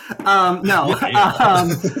course. No.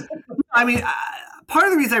 I mean, part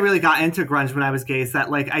of the reason I really got into grunge when I was gay is that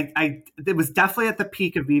like it was definitely at the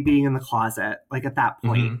peak of me being in the closet. Like at that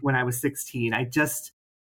point when I was 16,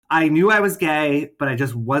 I knew I was gay, but I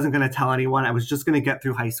just wasn't going to tell anyone. I was just going to get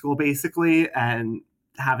through high school basically and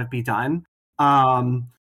have it be done.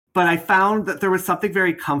 But I found that there was something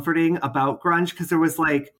very comforting about grunge because there was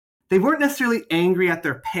like, they weren't necessarily angry at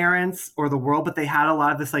their parents or the world, but they had a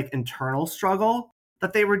lot of this like internal struggle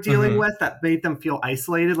that they were dealing with that made them feel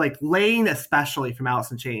isolated. Like Lane, especially from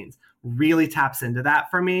Alice in Chains, really taps into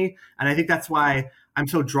that for me. And I think that's why I'm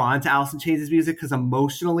so drawn to Alice in Chains' music, because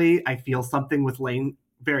emotionally I feel something with Lane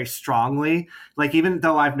very strongly. Like even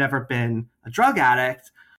though I've never been a drug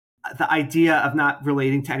addict, the idea of not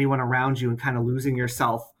relating to anyone around you and kind of losing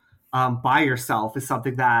yourself by yourself is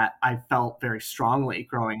something that I felt very strongly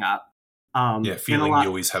growing up. Feeling you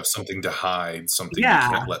always have something to hide, something you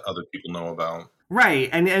can't let other people know about. Right.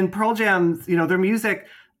 And Pearl Jam's, their music,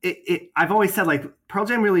 I've always said like Pearl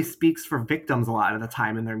Jam really speaks for victims a lot of the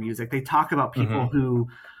time in their music. They talk about people who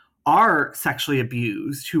are sexually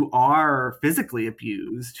abused, who are physically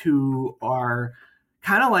abused, who are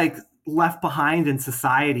kind of like left behind in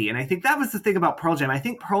society. And I think that was the thing about Pearl Jam. I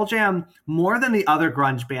think Pearl Jam, more than the other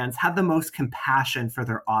grunge bands, had the most compassion for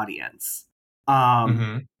their audience.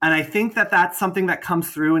 And I think that that's something that comes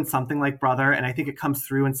through in something like Brother. And I think it comes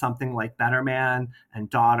through in something like Better Man and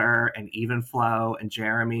Daughter and Even Flow and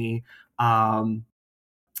Jeremy and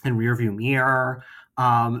Rearview Mirror.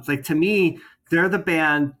 Like to me, they're the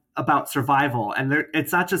band about survival. And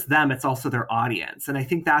it's not just them, it's also their audience. And I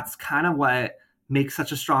think that's kind of what makes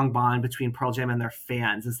such a strong bond between Pearl Jam and their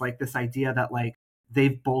fans, is like this idea that like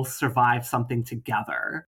they've both survived something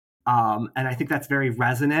together. And I think that's very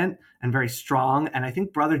resonant and very strong. And I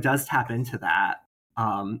think Brother does tap into that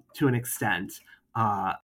to an extent.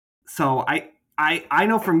 So I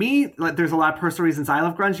know for me, like, there's a lot of personal reasons I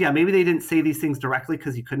love grunge. Yeah, maybe they didn't say these things directly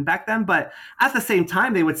because you couldn't back then. But at the same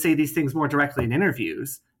time, they would say these things more directly in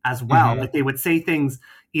interviews as well. Like they would say things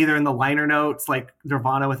either in the liner notes, like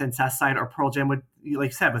Nirvana with Incesticide, or Pearl Jam would, like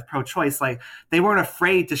you said, with pro-choice. Like they weren't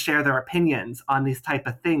afraid to share their opinions on these type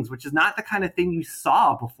of things, which is not the kind of thing you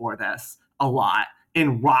saw before this a lot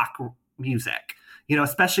in rock music,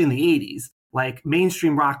 especially in the 80s. Like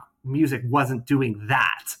mainstream rock music wasn't doing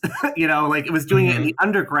that, like it was doing it in the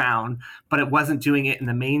underground, but it wasn't doing it in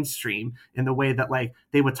the mainstream in the way that like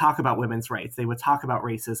they would talk about women's rights. They would talk about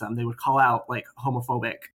racism. They would call out like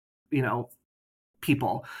homophobic,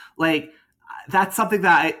 people. Like that's something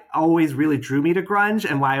that always really drew me to grunge,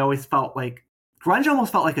 and why I always felt like grunge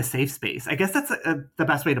almost felt like a safe space. I guess that's the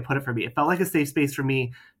best way to put it for me. It felt like a safe space for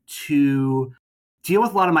me to deal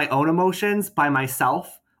with a lot of my own emotions by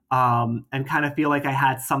myself. And kind of feel like I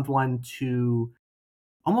had someone to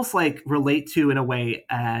almost like relate to in a way,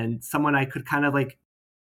 and someone I could kind of like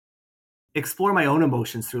explore my own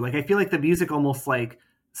emotions through. Like I feel like the music almost like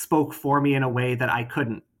spoke for me in a way that I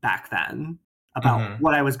couldn't back then about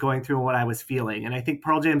what I was going through and what I was feeling. And I think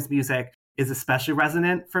Pearl Jam's music is especially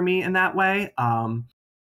resonant for me in that way. And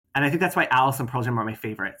I think that's why Alice and Pearl Jam are my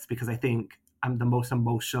favorites, because I think I'm the most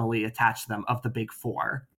emotionally attached to them of the big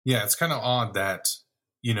four. Yeah, it's kind of odd that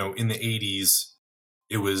in the 80s,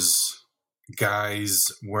 it was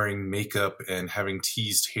guys wearing makeup and having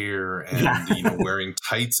teased hair and you know, wearing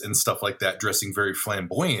tights and stuff like that, dressing very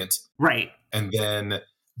flamboyant, right? And then,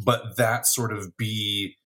 but that sort of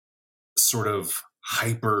be sort of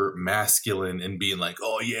hyper masculine and being like,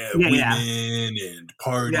 oh yeah, women and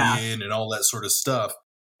partying and all that sort of stuff.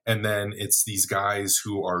 And then it's these guys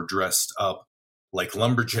who are dressed up like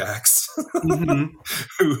lumberjacks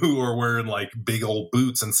who are wearing like big old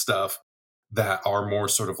boots and stuff that are more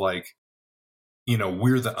sort of like, you know,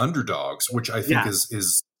 we're the underdogs, which I think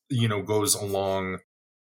is, you know, goes along,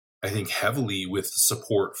 I think, heavily with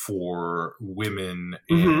support for women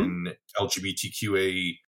and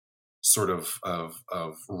LGBTQA sort of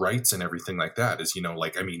rights and everything like that. Is, you know,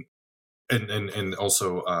 like, I mean, and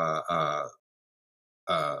also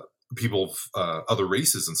people of other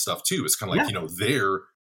races and stuff too. It's kind of like, you know, they're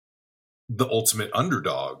the ultimate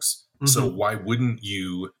underdogs. So why wouldn't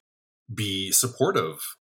you be supportive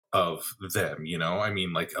of them? You know, I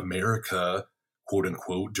mean, like, America, quote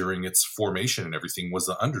unquote, during its formation and everything was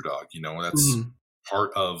the underdog. You know, that's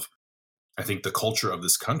part of, I think, the culture of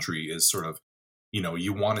this country is sort of, you know,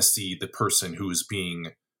 you want to see the person who is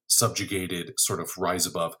being subjugated sort of rise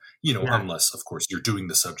above, you know, unless, of course, you're doing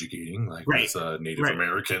the subjugating, like with Native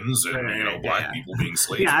Americans and, you know, black people being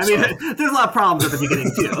slaves. I mean, there's a lot of problems at the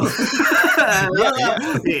beginning, too.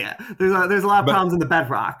 There's a lot of problems in the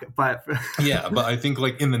bedrock, but... but I think,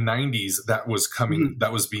 like, in the 90s, that was coming,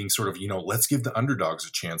 that was being sort of, you know, let's give the underdogs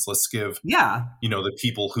a chance. Let's give, you know, the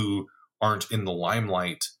people who aren't in the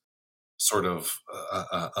limelight sort of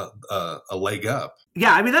a leg up.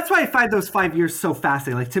 Yeah, I mean, that's why I find those 5 years so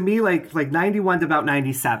fascinating. Like, to me, like 91 to about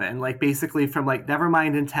 97, like, basically from, like,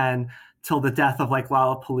 Nevermind and 10 till the death of, like,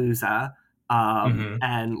 Lollapalooza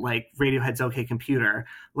and, like, Radiohead's OK Computer.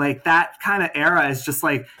 Like, that kind of era is just,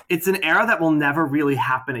 like, it's an era that will never really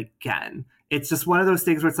happen again. It's just one of those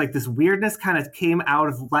things where it's like this weirdness kind of came out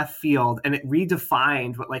of left field and it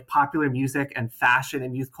redefined what, like, popular music and fashion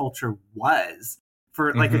and youth culture was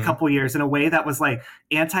for like a couple years in a way that was like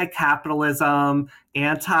anti-capitalism,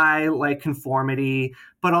 like conformity,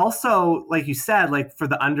 but also, like you said, like for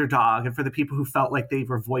the underdog and for the people who felt like they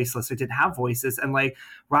were voiceless or didn't have voices, and like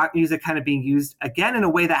rock music kind of being used again in a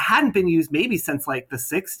way that hadn't been used maybe since like the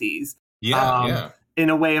 60s. In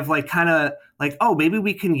a way of like kind of like, oh, maybe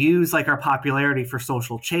we can use like our popularity for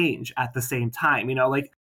social change at the same time. You know,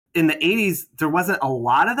 like in the 80s, there wasn't a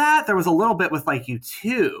lot of that. There was a little bit with like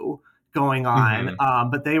U2 going on,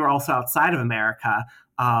 but they were also outside of America.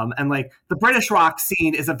 And like the British rock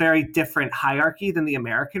scene is a very different hierarchy than the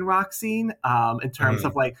American rock scene in terms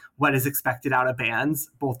of like what is expected out of bands,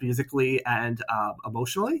 both musically and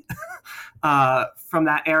emotionally from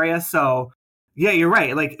that area. So yeah, you're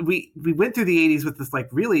right. Like we went through the 80s with this like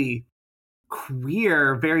really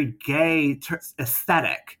queer, very gay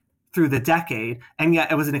aesthetic through the decade, and yet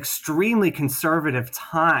it was an extremely conservative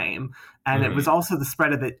time. And it was also the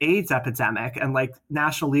spread of the AIDS epidemic and like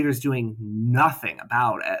national leaders doing nothing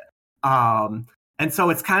about it. And so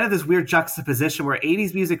it's kind of this weird juxtaposition where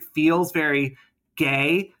 80s music feels very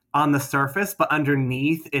gay on the surface, but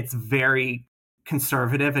underneath it's very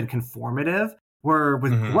conservative and conformative. Where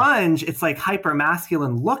with grunge, it's like hyper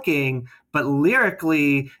masculine looking, but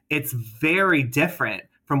lyrically it's very different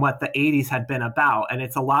from what the 80s had been about. And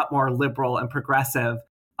it's a lot more liberal and progressive.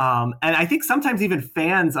 And I think sometimes even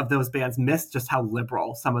fans of those bands miss just how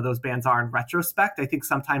liberal some of those bands are in retrospect. I think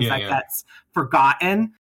sometimes that gets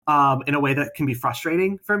forgotten in a way that can be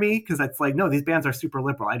frustrating for me, because it's like, no, these bands are super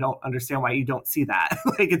liberal. I don't understand why you don't see that.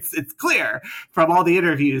 Like it's clear from all the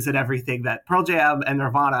interviews and everything that Pearl Jam and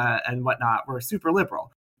Nirvana and whatnot were super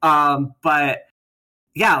liberal. But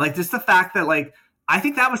yeah, like just the fact that like, I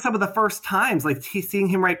think that was some of the first times, like seeing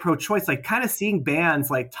him write pro-choice, like kind of seeing bands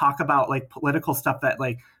like talk about like political stuff that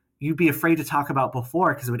like you'd be afraid to talk about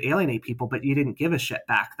before because it would alienate people, but you didn't give a shit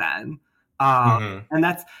back then. And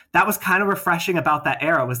that was kind of refreshing about that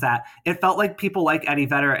era, was that it felt like people like Eddie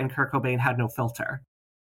Vedder and Kurt Cobain had no filter.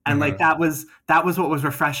 And like that was what was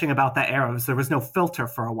refreshing about that era, was there was no filter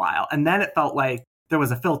for a while. And then it felt like there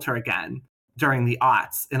was a filter again during the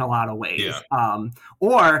aughts in a lot of ways.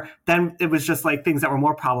 Or then it was just like things that were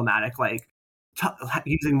more problematic, like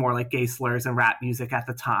using more like gay slurs and rap music at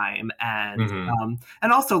the time.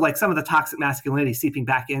 And also like some of the toxic masculinity seeping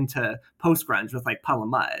back into post-grunge with like Puddle of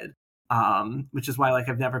Mud. Which is why like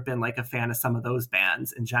I've never been like a fan of some of those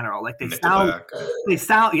bands in general. Like they sound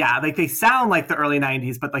like they sound like the early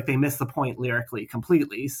 90s, but like they miss the point lyrically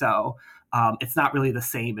completely. So it's not really the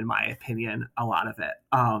same in my opinion, a lot of it.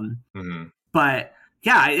 But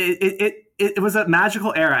yeah, it was a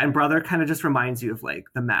magical era, and Brother kind of just reminds you of like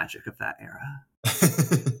the magic of that era.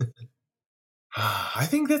 I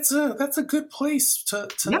think that's a good place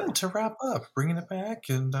Yeah. to wrap up, bringing it back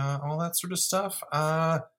and all that sort of stuff.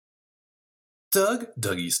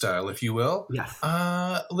 Dougie style, if you will. Yes.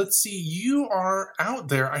 Let's see. You are out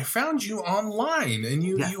there. I found you online, and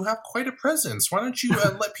Yes. you have quite a presence. Why don't you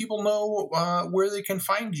let people know where they can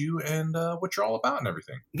find you and what you're all about and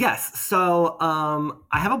everything? Yes. So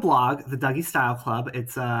I have a blog, the Dougie Style Club.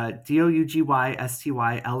 It's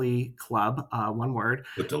DOUGYSTYLE Club, one word.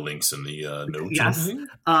 Put the links in the notes. Yes.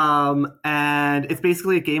 And it's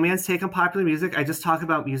basically a gay man's take on popular music. I just talk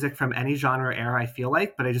about music from any genre or era I feel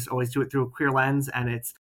like, but I just always do it through a queer lens. And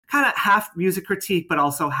it's kind of half music critique, but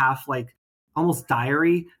also half like almost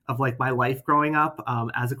diary of like my life growing up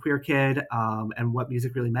as a queer kid and what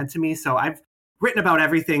music really meant to me. So I've written about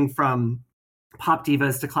everything from pop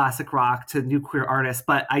divas to classic rock to new queer artists.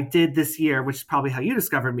 But I did this year, which is probably how you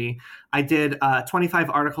discovered me, I did a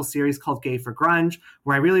 25 article series called Gay for Grunge,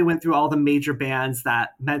 where I really went through all the major bands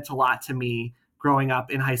that meant a lot to me growing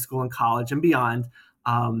up in high school and college and beyond.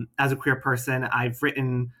 As a queer person, I've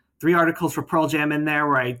written 3 articles for Pearl Jam in there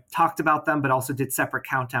where I talked about them, but also did separate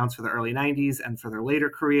countdowns for the early 90s and for their later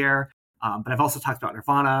career. But I've also talked about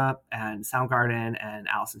Nirvana and Soundgarden and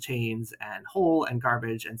Alice in Chains and Hole and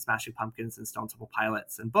Garbage and Smashing Pumpkins and Stone Temple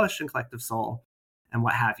Pilots and Bush and Collective Soul and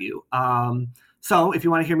what have you. So if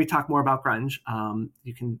you want to hear me talk more about grunge,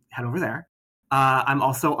 you can head over there. I'm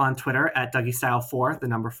also on Twitter at DougieStyle4, the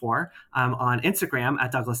number 4. I'm on Instagram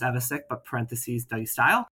at Douglas Evasick, but parentheses Dougie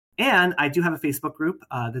Style. And I do have a Facebook group,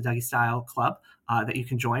 the Dougie Style Club, that you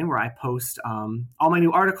can join, where I post all my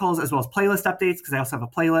new articles as well as playlist updates, because I also have a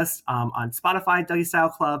playlist on Spotify, Dougie Style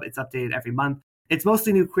Club. It's updated every month. It's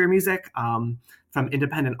mostly new queer music from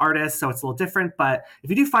independent artists, so it's a little different. But if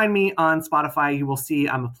you do find me on Spotify, you will see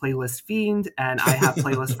I'm a playlist fiend, and I have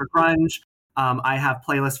playlists for grunge. I have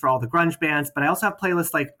playlists for all the grunge bands, but I also have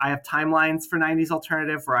playlists like I have timelines for 90s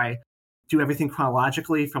alternative where I do everything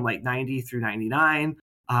chronologically from like 90 through 99.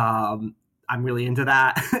 I'm really into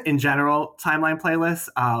that in general, timeline playlists.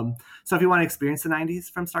 So if you want to experience the 90s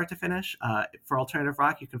from start to finish for alternative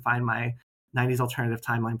rock, you can find my 90s alternative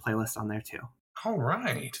timeline playlist on there too. All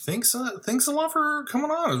right. Thanks a lot for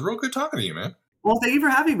coming on. It was real good talking to you, man. Well, thank you for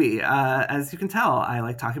having me. As you can tell, I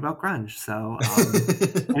like talking about grunge. So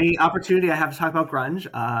any opportunity I have to talk about grunge,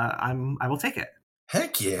 I will take it.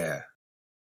 Heck yeah.